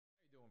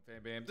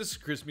Fan Bam, this is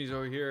Chris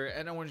Mizo here,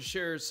 and I want to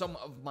share some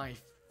of my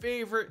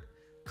favorite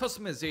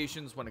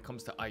customizations when it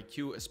comes to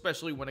iCUE,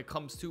 especially when it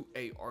comes to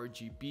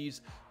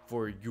RGBs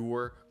for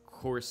your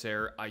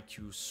Corsair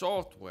iCUE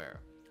software.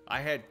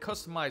 I had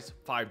customized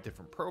 5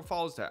 different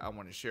profiles that I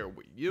want to share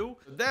with you.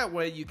 That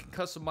way you can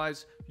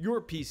customize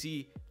your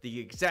PC the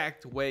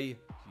exact way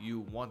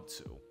you want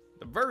to.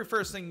 The very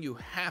first thing you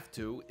have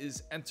to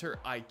is enter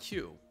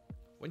iCUE.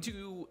 When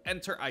you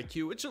enter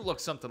iCUE, it should look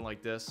something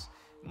like this.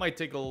 It might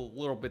take a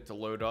little bit to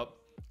load up,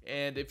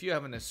 and if you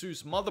have an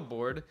ASUS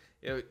motherboard,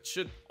 it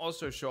should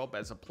also show up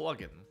as a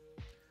plugin.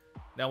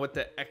 Now with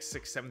the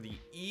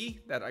X670E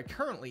that I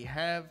currently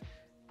have,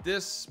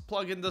 this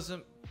plugin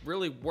doesn't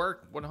really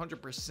work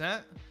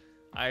 100%.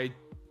 I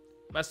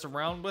messed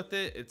around with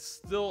it. It's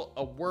still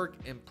a work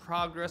in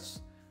progress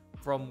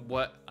from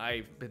what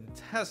I've been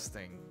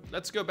testing.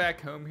 Let's go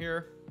back home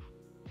here.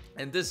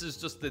 And this is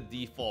just the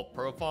default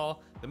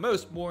profile, the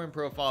most boring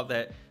profile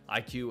that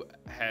iCUE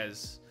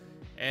has,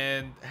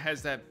 and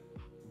has that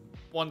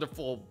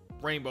wonderful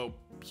rainbow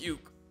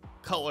puke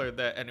color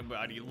that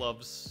anybody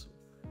loves.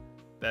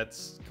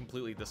 That's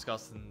completely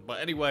disgusting. But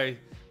anyway,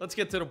 let's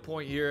get to the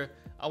point here.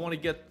 I want to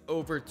get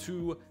over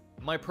to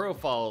my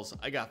profiles.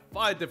 I got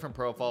 5 different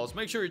profiles.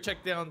 Make sure you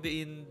check down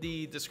in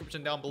the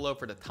description down below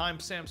for the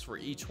timestamps for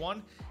each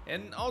one,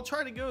 and I'll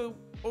try to go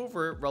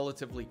over it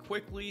relatively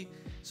quickly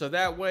so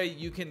that way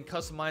you can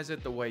customize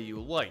it the way you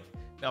like.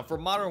 Now for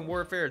Modern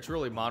Warfare, it's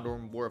really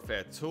Modern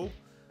Warfare 2.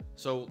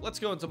 So let's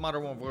go into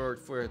Modern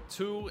Warfare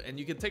 2 and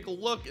you can take a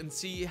look and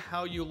see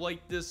how you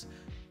like this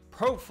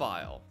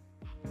profile.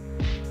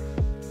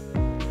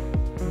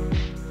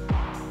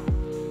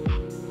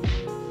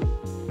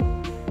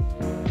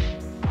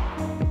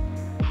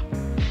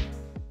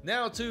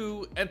 Now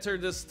to enter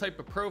this type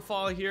of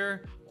profile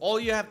here, all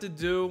you have to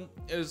do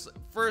is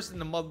first in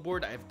the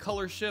motherboard, I have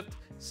color shift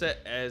set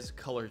as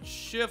color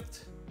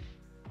shift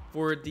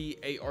for the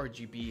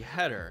RGB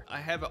header. I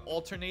have it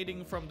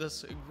alternating from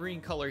this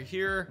green color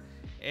here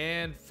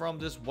and from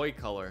this white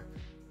color.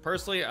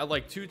 Personally, I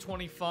like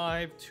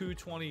 225,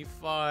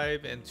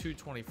 225, and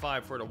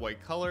 225 for the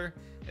white color,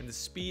 and the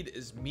speed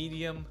is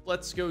medium.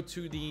 Let's go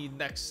to the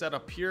next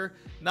setup here.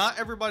 Not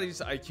everybody's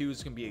iCUE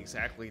is going to be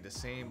exactly the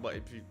same, but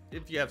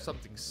if you have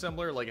something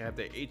similar, like I have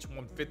the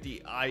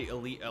H150i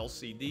Elite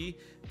LCD,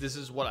 this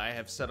is what I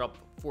have set up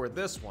for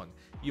this one.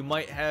 You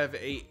might have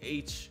a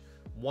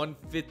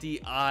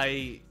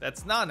H150i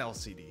that's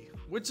non-LCD,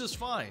 which is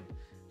fine.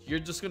 You're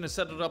just going to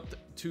set it up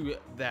to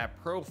that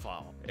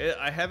profile.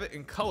 I have it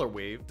in color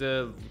wave.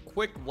 The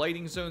quick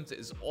lighting zones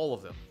is all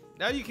of them.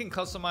 Now you can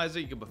customize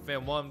it. You can put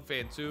fan 1,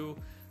 fan 2,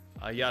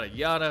 yada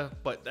yada,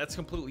 but that's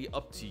completely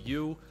up to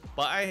you.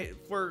 But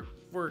for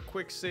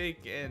quick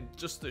sake and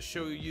just to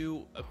show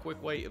you a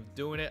quick way of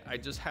doing it, I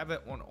just have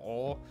it on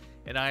all,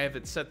 and I have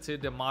it set to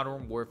the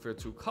Modern Warfare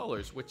 2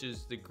 colors, which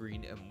is the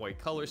green and white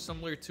color,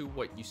 similar to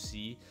what you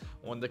see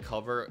on the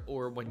cover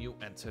or when you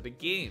enter the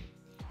game.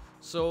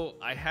 So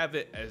I have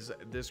it as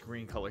this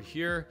green color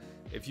here.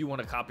 If you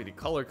want to copy the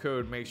color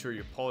code, make sure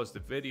you pause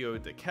the video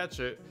to catch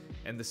it.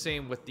 And the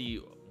same with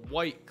the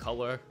white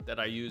color that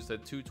I used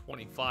at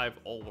 225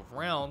 all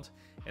around,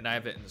 and I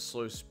have it in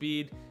slow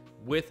speed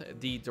with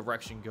the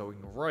direction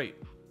going right.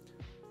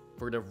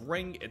 For the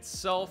ring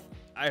itself,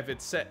 I have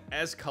it set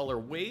as color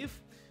wave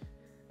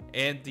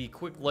and the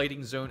quick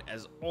lighting zone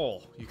as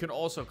all. You can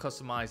also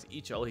customize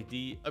each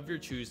LED of your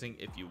choosing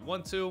if you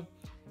want to,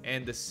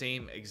 and the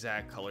same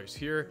exact colors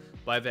here,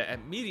 but I have it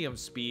at medium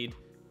speed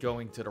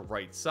going to the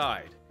right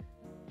side.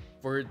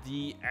 For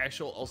the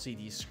actual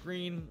LCD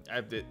screen, I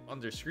have the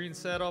under screen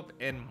setup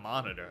and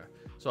monitor.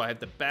 So I have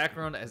the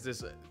background as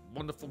this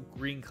wonderful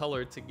green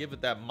color to give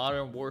it that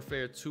Modern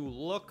Warfare 2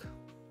 look.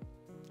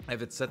 I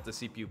have it set the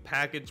CPU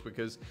package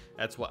because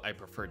that's what I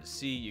prefer to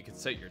see. You can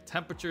set your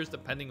temperatures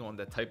depending on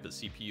the type of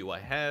CPU I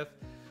have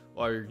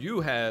or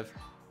you have.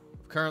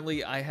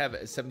 Currently I have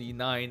a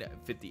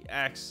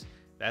 7950X.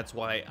 That's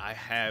why I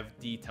have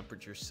the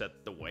temperature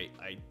set the way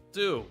I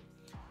do.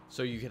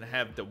 So you can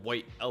have the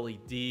white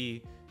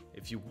LED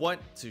if you want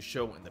to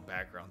show in the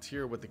background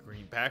here with the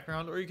green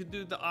background, or you can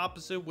do the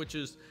opposite, which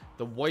is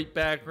the white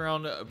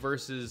background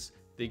versus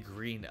the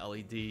green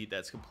LED.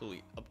 That's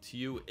completely up to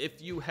you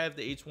if you have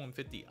the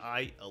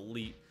H150i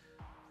Elite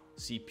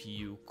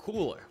CPU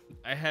cooler.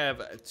 I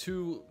have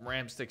 2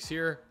 RAM sticks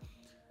here.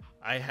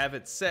 I have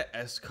it set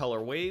as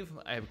color wave.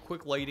 I have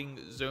quick lighting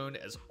zone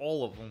as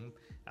all of them.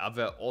 I have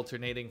it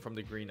alternating from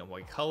the green and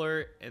white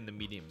color and the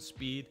medium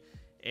speed,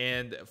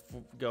 and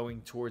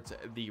going towards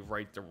the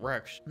right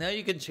direction. Now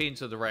you can change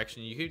the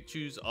direction. You can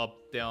choose up,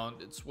 down,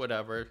 it's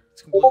whatever.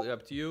 It's completely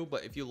up to you,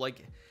 but if you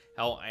like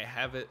how I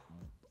have it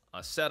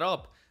set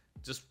up,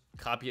 just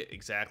copy it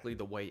exactly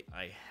the way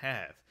I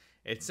have.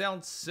 It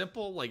sounds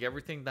simple like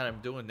everything that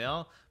I'm doing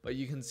now, but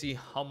you can see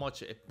how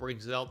much it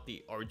brings out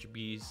the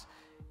RGBs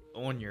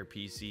on your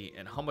PC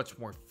and how much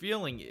more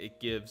feeling it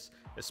gives,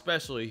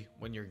 especially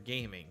when you're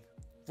gaming.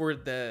 For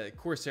the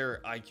Corsair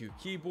iCUE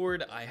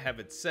keyboard, I have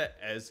it set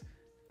as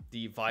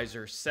the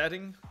visor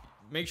setting.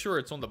 make sure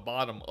it's on the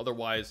bottom.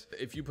 Otherwise,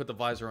 if you put the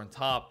visor on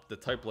top, the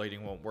type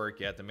lighting won't work.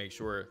 You have to make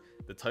sure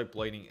the type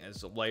lighting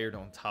is layered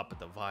on top of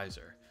the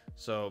visor.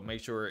 So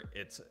make sure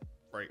it's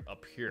right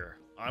up here.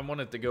 I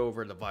wanted to go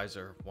over the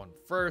visor one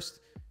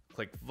first.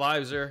 Click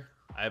visor.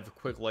 I have a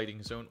quick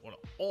lighting zone on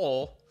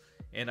all,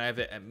 and I have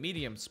it at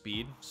medium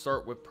speed.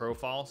 Start with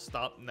profile,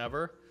 stop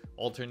never,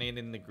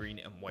 alternating the green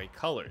and white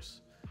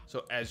colors.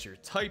 So as you're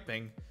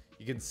typing,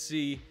 you can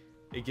see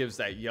it gives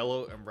that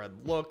yellow and red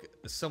look,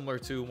 similar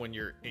to when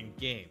you're in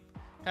game.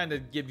 Kind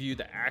of give you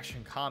the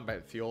action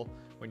combat feel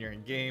when you're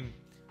in game.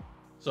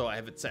 So I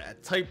have it set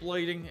at type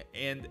lighting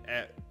and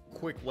at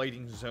quick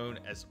lighting zone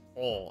as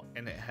all,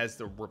 and it has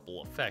the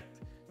ripple effect.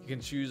 You can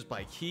choose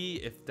by key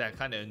if that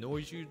kind of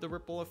annoys you, the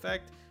ripple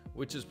effect,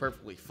 which is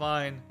perfectly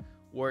fine,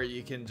 or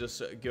you can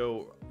just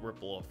go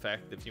ripple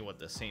effect if you want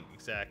the same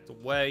exact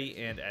way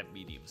and at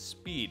medium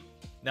speed.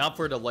 Now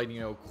for the lighting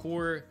node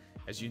core,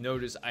 as you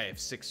notice, I have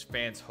 6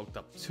 fans hooked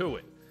up to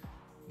it.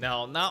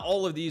 Now, not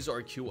all of these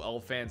are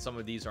QL fans, some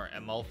of these are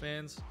ML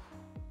fans,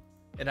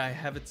 and I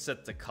have it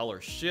set to color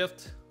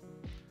shift.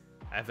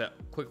 I have a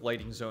quick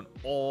lighting zone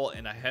all,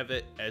 and I have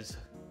it as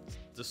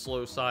the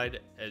slow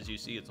side. As you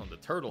see, it's on the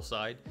turtle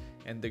side,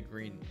 and the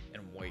green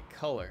and white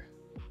color.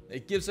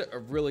 It gives it a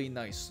really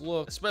nice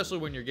look, especially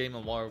when you're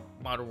gaming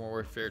Modern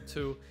Warfare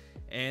 2,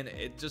 and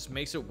it just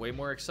makes it way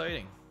more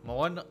exciting.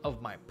 One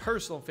of my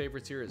personal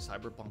favorites here is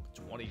Cyberpunk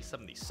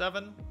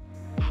 2077.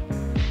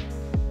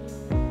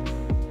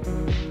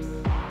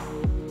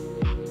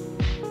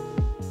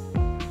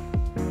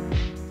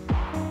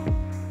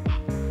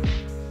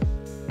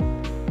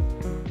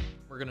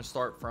 We're going to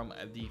start from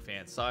the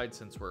fan side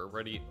since we're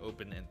already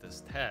open in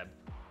this tab.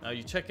 Now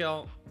you check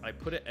out, I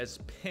put it as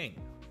ping.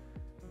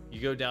 You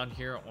go down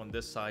here on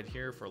this side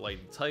here for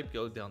lighting type,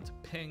 go down to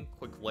ping,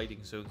 quick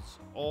lighting zones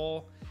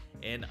all,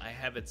 and I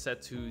have it set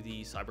to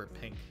the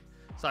Cyberpunk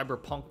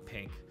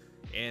pink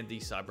and the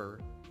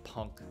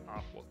Cyberpunk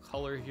aqua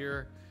color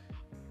here,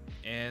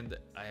 and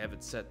I have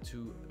it set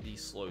to the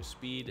slow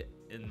speed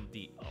in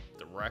the up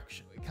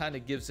direction. It kind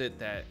of gives it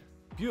that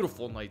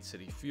beautiful Night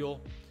City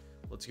feel.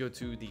 Let's go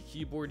to the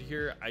keyboard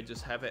here. I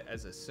just have it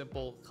as a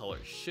simple color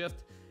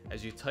shift.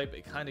 As you type,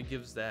 it kind of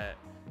gives that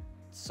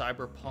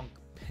Cyberpunk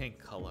pink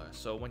color.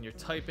 So when you're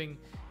typing,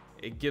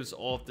 it gives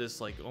off this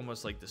like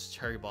almost like this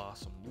cherry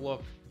blossom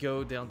look.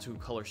 Go down to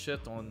color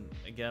shift on,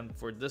 again,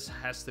 for this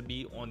has to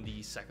be on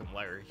the second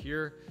layer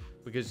here,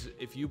 because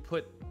if you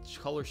put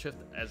color shift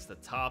as the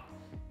top,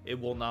 it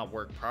will not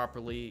work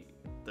properly.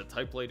 The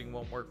type lighting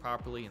won't work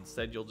properly.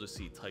 Instead, you'll just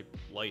see type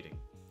lighting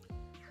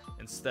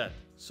instead.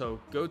 So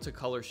go to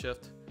color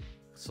shift,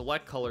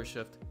 select color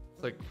shift,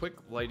 click quick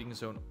lighting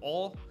zone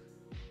all,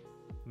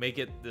 make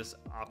it this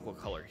aqua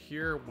color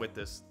here with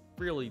this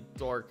really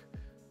dark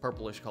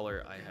purplish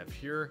color I have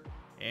here,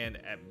 and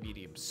at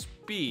medium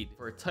speed.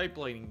 For type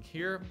lighting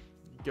here,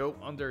 go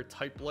under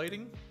type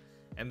lighting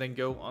and then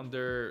go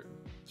under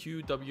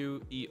Q,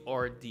 W, E,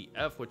 R, D,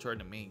 F, which are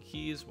the main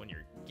keys when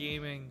you're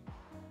gaming.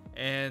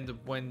 And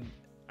when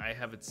I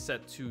have it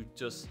set to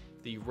just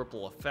the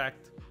ripple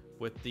effect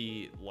with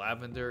the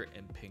lavender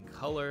and pink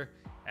color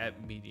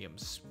at medium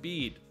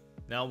speed.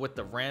 Now with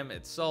the RAM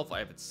itself, I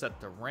have it set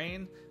to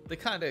rain to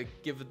kind of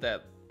give it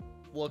that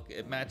look.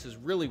 It matches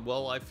really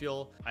well, I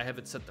feel. I have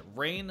it set to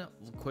rain,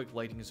 quick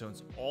lighting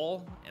zones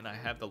all, and I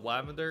have the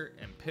lavender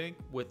and pink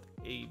with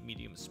a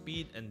medium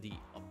speed in the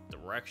up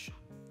direction.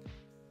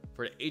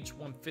 For the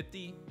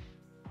H150,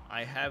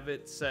 I have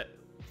it set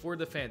for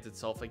the fans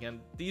itself. Again,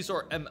 these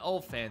are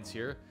ML fans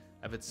here.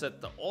 I have it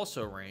set to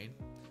also rain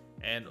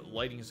and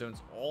lighting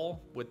zones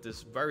all with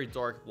this very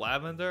dark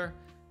lavender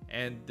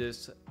and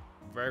this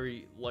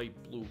very light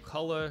blue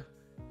color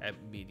at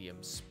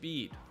medium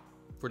speed.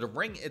 For the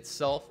ring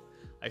itself,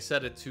 I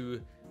set it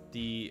to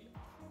the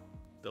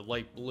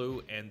light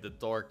blue and the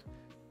dark,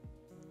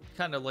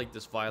 kind of like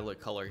this violet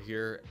color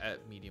here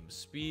at medium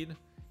speed.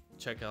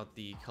 Check out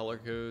the color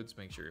codes,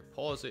 make sure you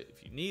pause it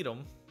if you need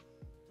them.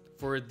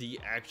 For the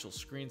actual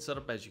screen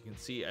setup, as you can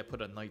see, I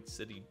put a Night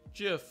City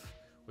GIF,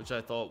 which I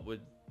thought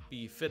would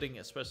be fitting,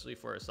 especially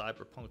for a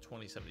Cyberpunk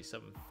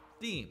 2077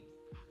 theme.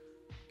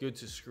 Go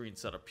to screen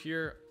setup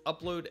here,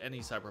 upload any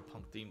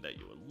Cyberpunk theme that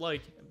you would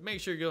like. Make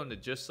sure you go on the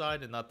GIF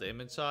side and not the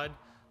image side,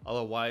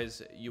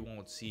 otherwise you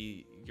won't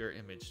see your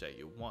image that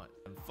you want.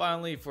 And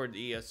finally, for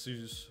the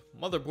ASUS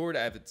motherboard,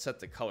 I have it set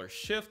to color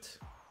shift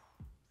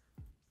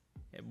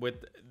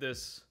with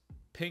this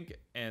pink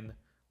and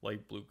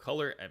light blue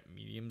color at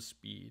medium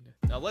speed.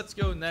 Now let's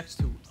go next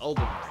to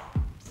Elden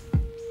Ring.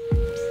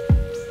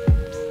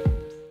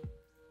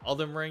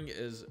 Elden Ring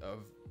is a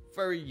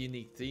very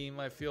unique theme,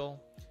 I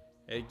feel.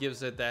 It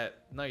gives it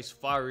that nice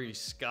fiery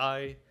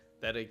sky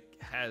that it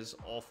has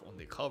off on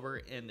the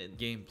cover and in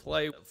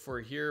gameplay. For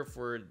here,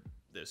 for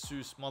the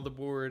ASUS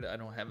motherboard, I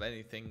don't have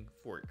anything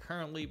for it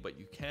currently, but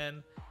you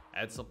can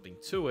add something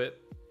to it.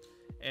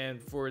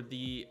 And for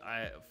the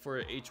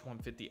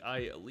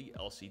H150i Elite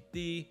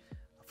LCD,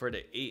 for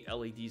the 8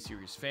 LED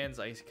series fans,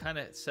 I kind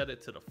of set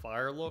it to the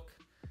fire look.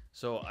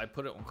 So I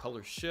put it on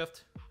color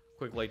shift,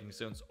 quick lighting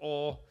zones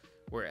all,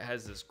 where it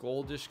has this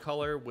goldish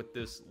color with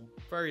this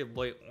very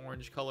light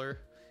orange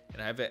color,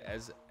 and I have it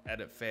as at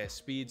a fast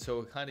speed, so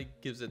it kind of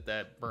gives it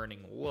that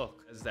burning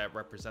look, as that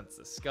represents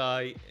the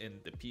sky in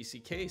the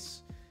PC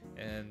case,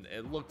 and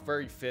it looked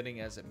very fitting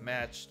as it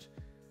matched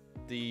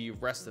the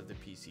rest of the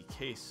PC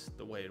case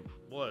the way it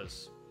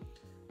was.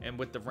 And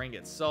with the ring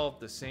itself,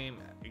 the same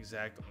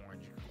exact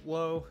orange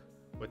glow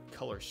with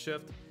color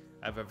shift.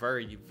 I have a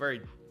very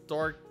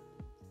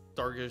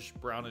darkish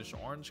brownish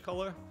orange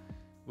color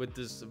with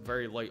this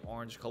very light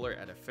orange color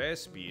at a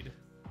fast speed.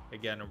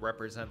 Again, it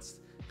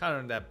represents kind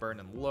of that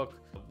burning look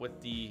with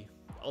the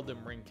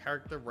Elden Ring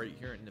character right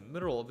here in the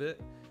middle of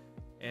it,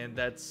 and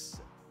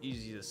that's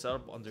easy to set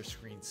up under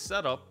screen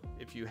setup.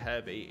 If you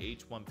have a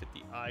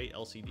H150i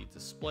LCD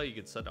display, you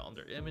can set it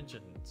under image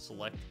and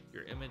select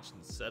your image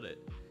and set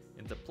it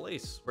into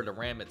place. For the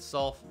RAM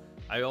itself,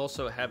 I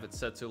also have it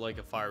set to like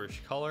a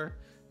firish color,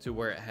 to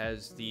where it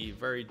has the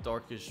very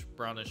darkish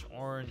brownish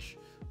orange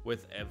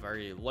with a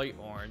very light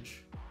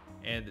orange,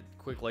 and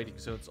quick lighting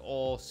zones,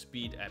 all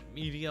speed at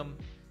medium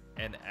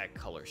and at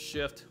color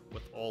shift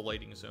with all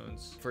lighting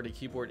zones. For the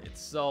keyboard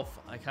itself,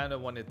 I kind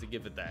of wanted to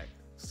give it that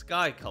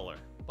sky color,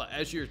 but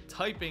as you're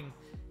typing,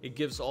 it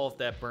gives off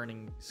that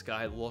burning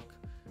sky look.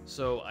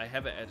 So I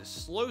have it at a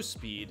slow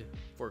speed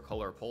for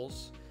color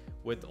pulse,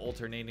 with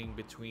alternating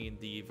between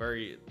the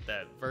very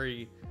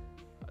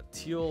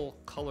teal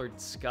colored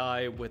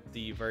sky with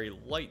the very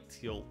light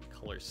teal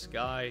color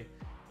sky,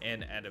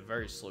 and at a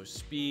very slow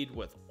speed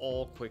with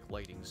all quick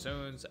lighting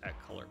zones at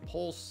color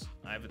pulse.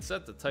 I haven't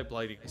set the type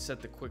lighting. I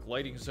set the quick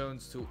lighting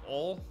zones to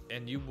all,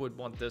 and you would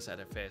want this at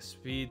a fast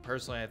speed.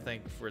 Personally, I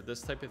think for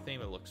this type of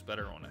theme, it looks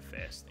better on a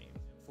fast theme.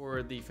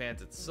 For the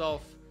fans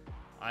itself,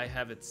 I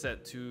have it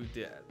set to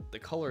the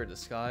color of the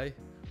sky,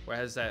 where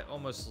it has that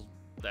almost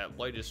that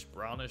lightish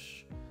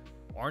brownish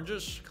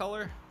orangish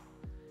color,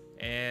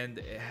 and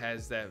it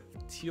has that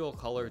teal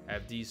color. I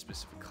have these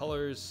specific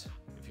colors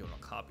if you want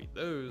to copy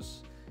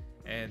those,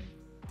 and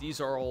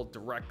these are all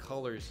direct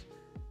colors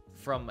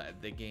from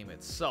the game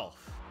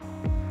itself.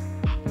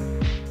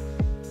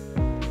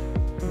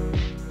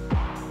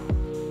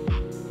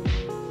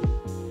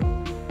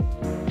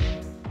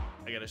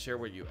 I gotta share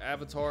with you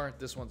Avatar.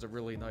 This one's a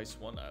really nice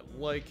one. I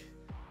like,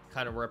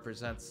 kind of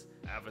represents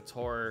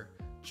Avatar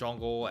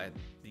jungle at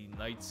the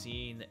night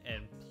scene,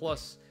 and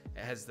plus it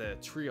has the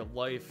tree of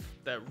life,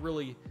 that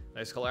really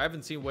nice color. I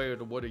haven't seen Way of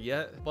the Water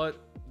yet, but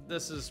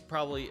this is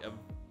probably a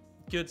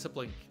good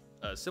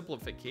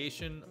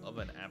simplification of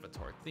an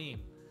Avatar theme.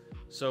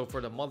 So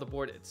for the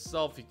motherboard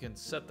itself, you can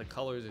set the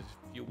colors if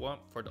you want.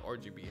 For the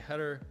RGB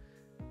header,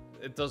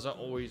 it doesn't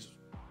always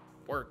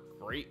work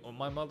great on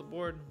my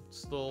motherboard,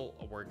 still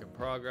a work in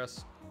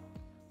progress.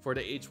 For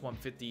the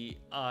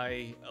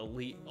H150i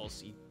Elite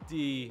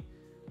LCD,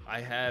 I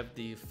have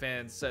the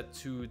fan set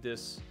to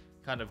this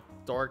kind of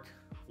dark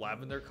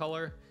lavender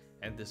color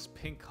and this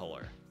pink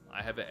color.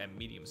 I have it at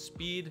medium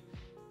speed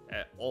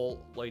at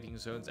all lighting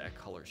zones at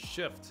color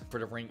shift. For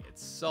the ring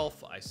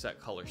itself, I set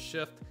color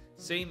shift,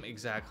 same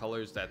exact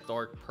colors, that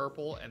dark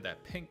purple and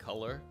that pink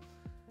color,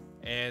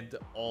 and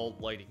all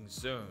lighting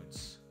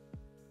zones.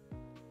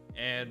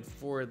 And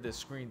for the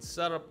screen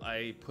setup,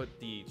 I put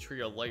the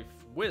Tree of Life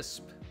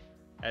Wisp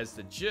as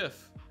the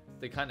GIF.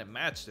 They kind of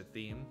match the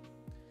theme.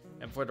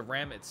 And for the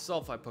RAM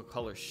itself, I put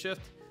color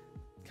shift,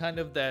 kind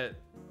of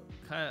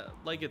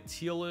like a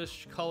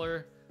tealish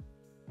color,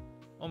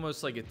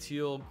 almost like a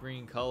teal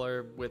green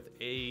color with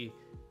a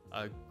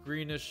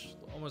greenish,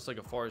 almost like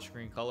a forest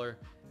green color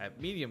at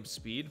medium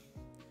speed,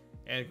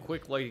 and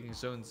quick lighting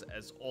zones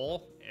as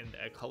all and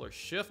at color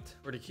shift.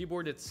 For the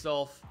keyboard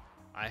itself,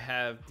 I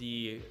have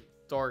the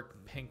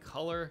dark pink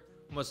color,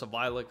 almost a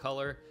violet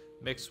color,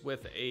 mixed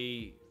with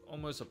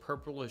almost a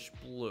purplish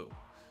blue,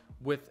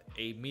 with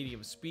a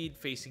medium speed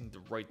facing the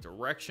right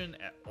direction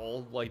at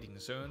all lighting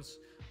zones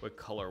with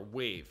color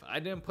wave. I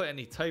didn't put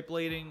any type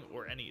lighting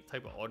or any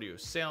type of audio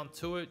sound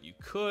to it. You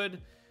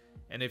could,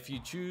 and if you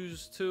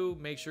choose to,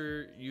 make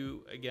sure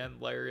you again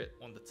layer it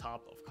on the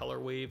top of color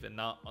wave and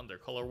not under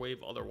color wave,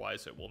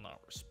 otherwise it will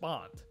not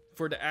respond.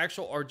 For the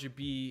actual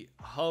RGB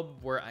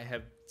hub, where I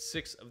have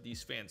 6 of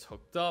these fans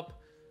hooked up,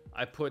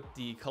 I put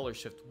the color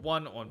shift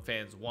 1 on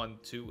fans 1,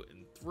 2,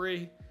 and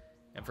 3,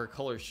 and for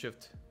color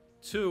shift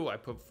 2, I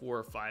put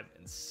 4, 5,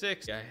 and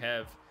 6. I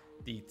have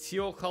the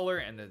teal color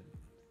and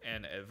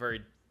a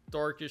very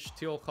darkish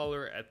teal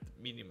color at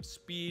medium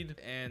speed,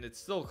 and it's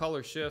still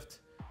color shift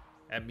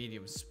at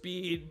medium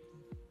speed,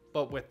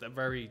 but with a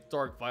very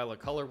dark violet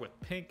color with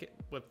pink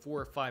with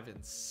 4, 5,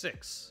 and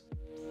 6.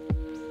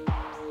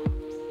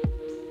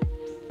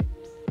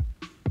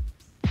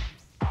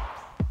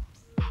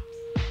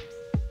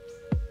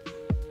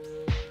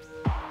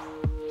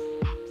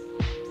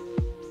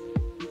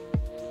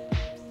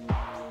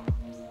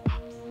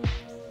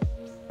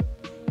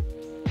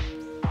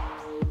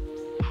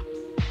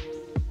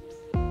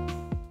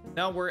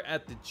 Now we're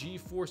at the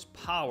GeForce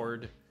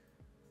powered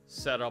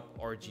setup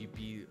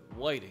RGB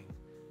lighting.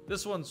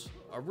 This one's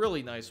a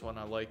really nice one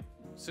I like.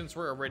 Since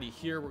we're already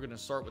here, we're going to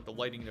start with the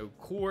lighting node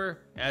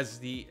core as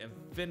the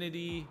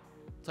infinity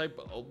type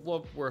of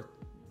look, where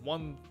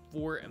 1,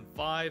 4, and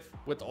 5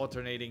 with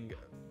alternating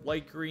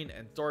light green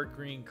and dark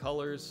green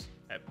colors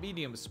at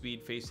medium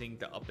speed facing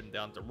the up and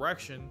down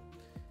direction.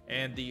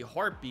 And the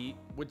heartbeat,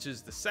 which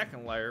is the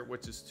second layer,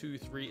 which is 2,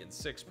 3, and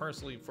 6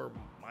 personally for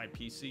my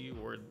PC,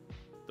 or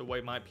the way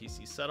my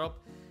PC is set up.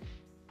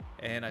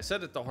 And I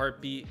set it to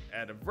heartbeat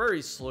at a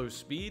very slow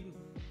speed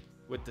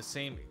with the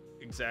same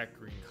exact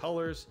green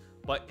colors,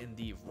 but in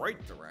the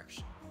right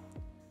direction.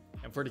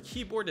 And for the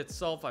keyboard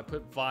itself, I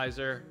put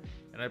visor,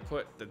 and I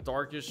put the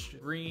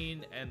darkest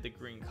green and the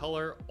green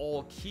color,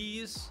 all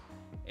keys,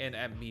 and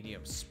at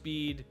medium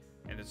speed,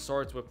 and it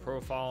starts with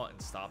profile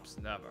and stops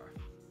never.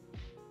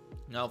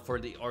 Now for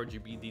the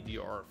RGB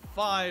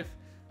DDR5,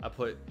 I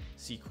put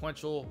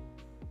sequential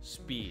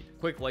speed.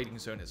 Quick lighting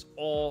zone is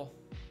all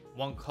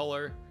one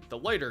color, the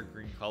lighter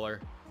green color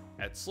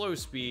at slow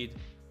speed,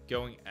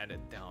 going at a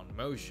down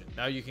motion.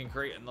 Now you can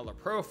create another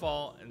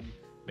profile and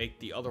make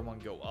the other one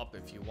go up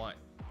if you want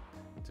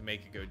to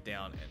make it go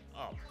down and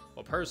up.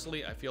 But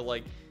personally, I feel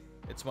like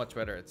it's much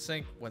better at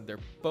sync when they're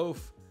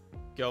both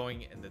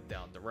going in the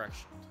down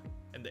direction.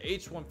 And the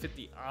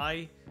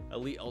H150i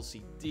Elite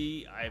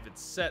LCD, I have it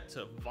set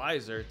to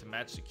visor to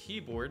match the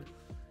keyboard,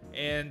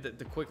 and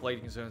the quick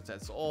lighting zones,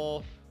 that's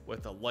all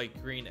with a light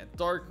green and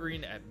dark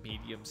green at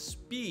medium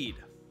speed.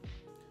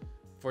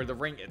 For the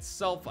ring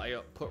itself, I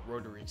put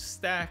rotary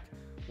stack,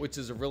 which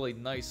is a really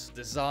nice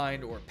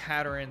design or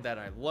pattern that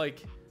I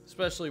like,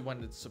 especially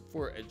when it's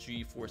for a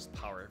GeForce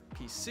Power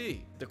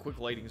PC. The quick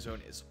lighting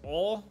zone is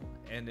all,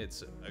 and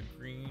it's a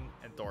green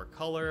and dark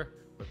color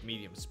with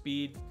medium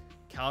speed.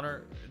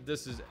 Counter,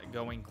 this is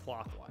going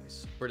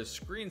clockwise. For the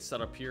screen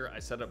setup here, I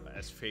set up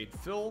as fade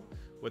fill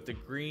with the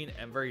green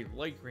and very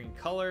light green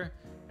color,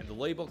 and the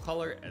label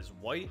color as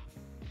white.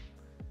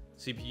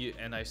 CPU,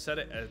 and I set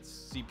it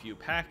as CPU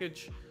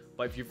package.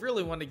 But if you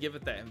really want to give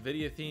it that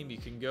Nvidia theme, you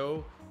can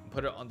go and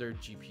put it under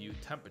GPU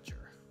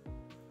temperature.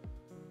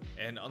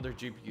 And under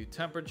GPU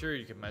temperature,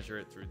 you can measure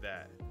it through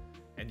that.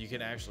 And you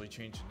can actually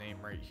change the name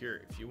right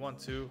here if you want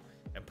to,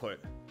 and put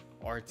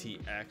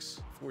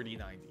RTX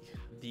 4090.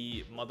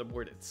 The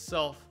motherboard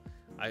itself,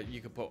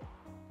 you can put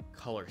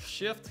color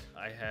shift.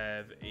 I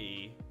have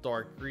a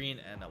dark green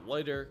and a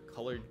lighter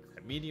colored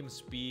at medium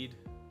speed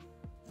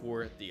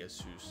for the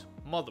Asus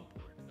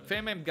motherboard.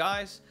 Fam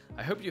guys,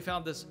 I hope you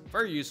found this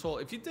very useful.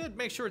 If you did,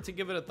 make sure to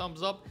give it a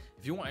thumbs up.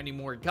 If you want any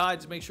more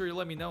guides, make sure you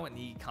let me know in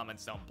the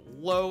comments down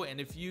below. And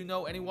if you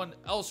know anyone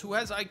else who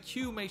has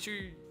iCUE, make sure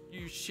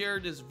you share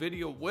this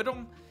video with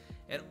them.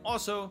 And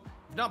also,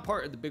 if you're not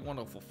part of the Big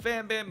Wonderful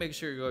Fan Band, make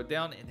sure you go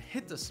down and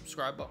hit the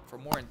subscribe button for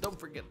more. And don't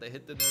forget to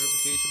hit the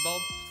notification bell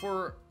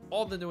for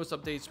all the newest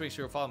updates. Make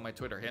sure you follow my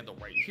Twitter handle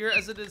right here,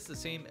 as it is the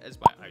same as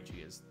my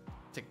IG as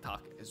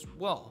TikTok as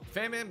well.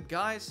 Fan Band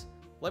guys,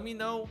 let me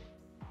know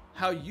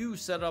how you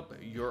set up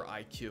your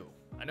iCUE.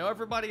 I know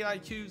everybody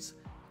iCUE's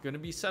going to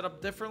be set up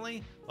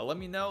differently, but let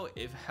me know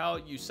if how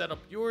you set up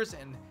yours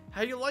and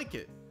how you like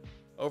it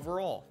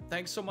overall.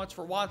 Thanks so much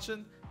for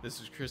watching.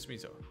 This is Chris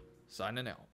Mizo, signing out.